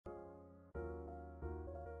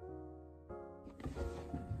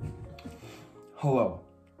Hello,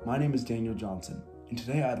 my name is Daniel Johnson, and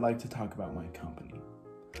today I'd like to talk about my company.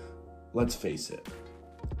 Let's face it,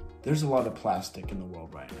 there's a lot of plastic in the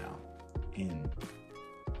world right now, in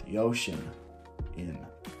the ocean, in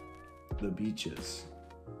the beaches,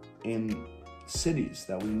 in cities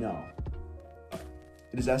that we know.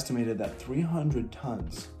 It is estimated that 300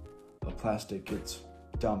 tons of plastic gets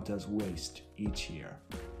dumped as waste each year.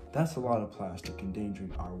 That's a lot of plastic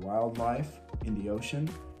endangering our wildlife in the ocean,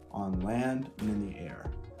 on land, and in the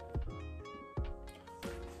air.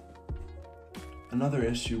 Another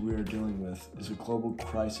issue we are dealing with is a global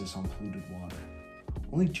crisis on polluted water.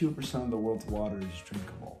 Only 2% of the world's water is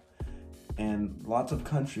drinkable, and lots of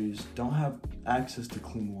countries don't have access to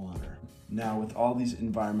clean water. Now, with all these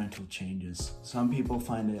environmental changes, some people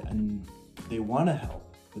find it and they want to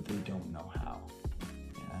help, but they don't know how.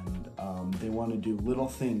 And they want to do little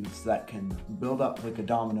things that can build up like a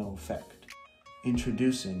domino effect.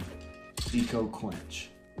 Introducing EcoQuench.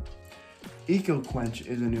 EcoQuench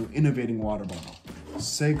is a new innovating water bottle.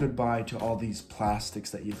 Say goodbye to all these plastics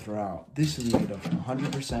that you throw out. This is made of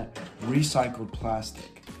 100% recycled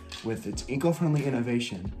plastic with its eco-friendly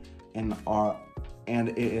innovation and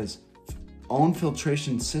its own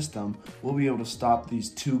filtration system will be able to stop these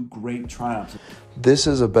two great triumphs. This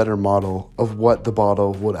is a better model of what the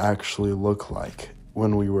bottle would actually look like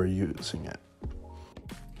when we were using it.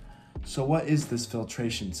 So what is this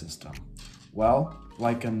filtration system? Well,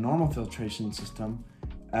 like a normal filtration system,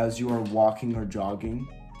 as you are walking or jogging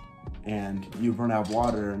and you run out of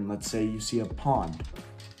water, and let's say you see a pond,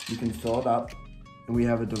 you can fill it up, and we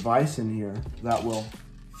have a device in here that will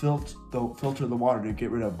filter the water to get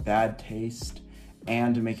rid of bad taste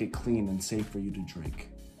and to make it clean and safe for you to drink.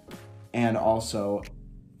 And also,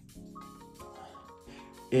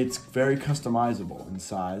 it's very customizable in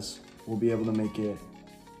size. We'll be able to make it,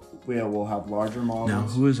 we'll have larger models. Now,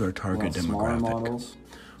 who is our target smaller demographic? Models.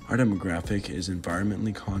 Our demographic is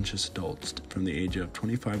environmentally conscious adults from the age of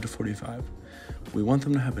 25 to 45. We want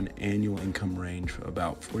them to have an annual income range of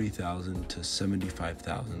about $40,000 to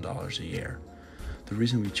 $75,000 a year. The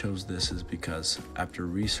reason we chose this is because after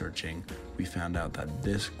researching, we found out that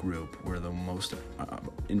this group were the most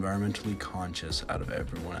environmentally conscious out of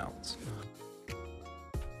everyone else.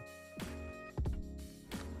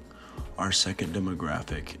 Our second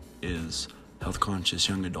demographic is health-conscious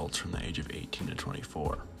young adults from the age of 18 to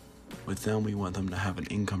 24. With them, we want them to have an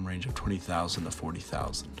income range of $20,000 to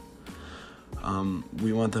 $40,000.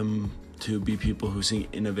 We want them to be people who see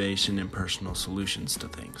innovation and personal solutions to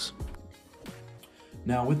things.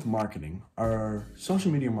 Now with marketing, our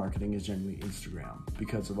social media marketing is generally Instagram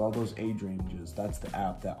because of all those age ranges. That's the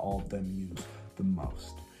app that all of them use the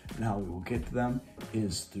most. And how we will get to them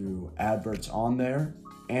is through adverts on there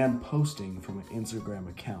and posting from an Instagram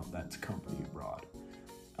account that's company abroad.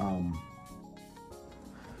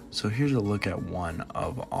 So here's a look at one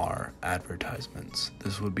of our advertisements.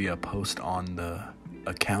 This would be a post on the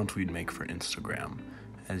account we'd make for Instagram.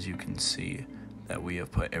 As you can see, that we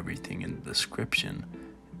have put everything in the description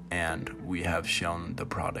and we have shown the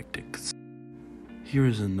product. Here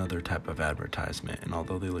is another type of advertisement, and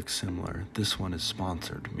although they look similar, this one is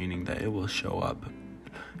sponsored, meaning that it will show up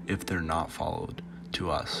if they're not followed to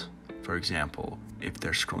us. For example, if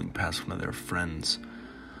they're scrolling past one of their friends'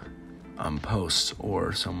 posts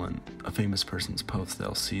or a famous person's post,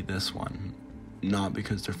 they'll see this one, not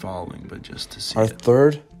because they're following, but just to see Our it.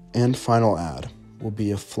 third and final ad will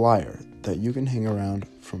be a flyer that you can hang around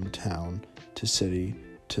from town to city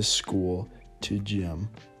to school to gym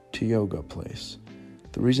to yoga place.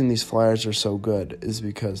 The reason these flyers are so good is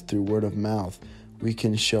because through word of mouth, we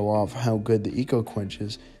can show off how good the EcoQuench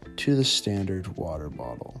is to the standard water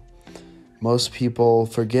bottle. Most people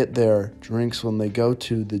forget their drinks when they go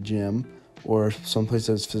to the gym or someplace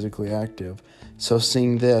that's physically active. So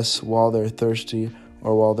seeing this while they're thirsty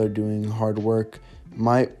or while they're doing hard work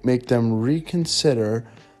might make them reconsider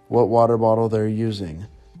what water bottle they're using,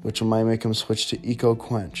 which might make them switch to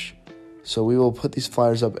EcoQuench. So we will put these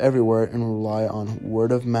flyers up everywhere and rely on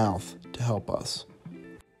word of mouth to help us.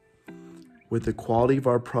 With the quality of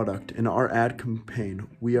our product and our ad campaign,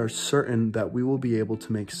 we are certain that we will be able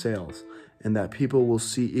to make sales and that people will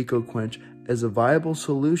see EcoQuench as a viable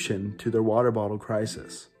solution to their water bottle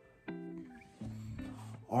crisis.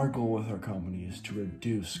 Our goal with our company is to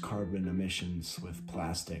reduce carbon emissions with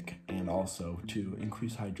plastic and also to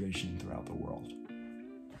increase hydration throughout the world.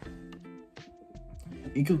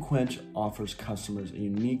 EcoQuench offers customers a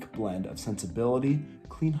unique blend of sensibility,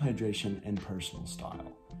 clean hydration, and personal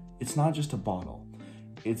style. It's not just a bottle.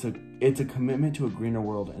 It's a commitment to a greener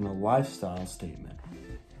world and a lifestyle statement.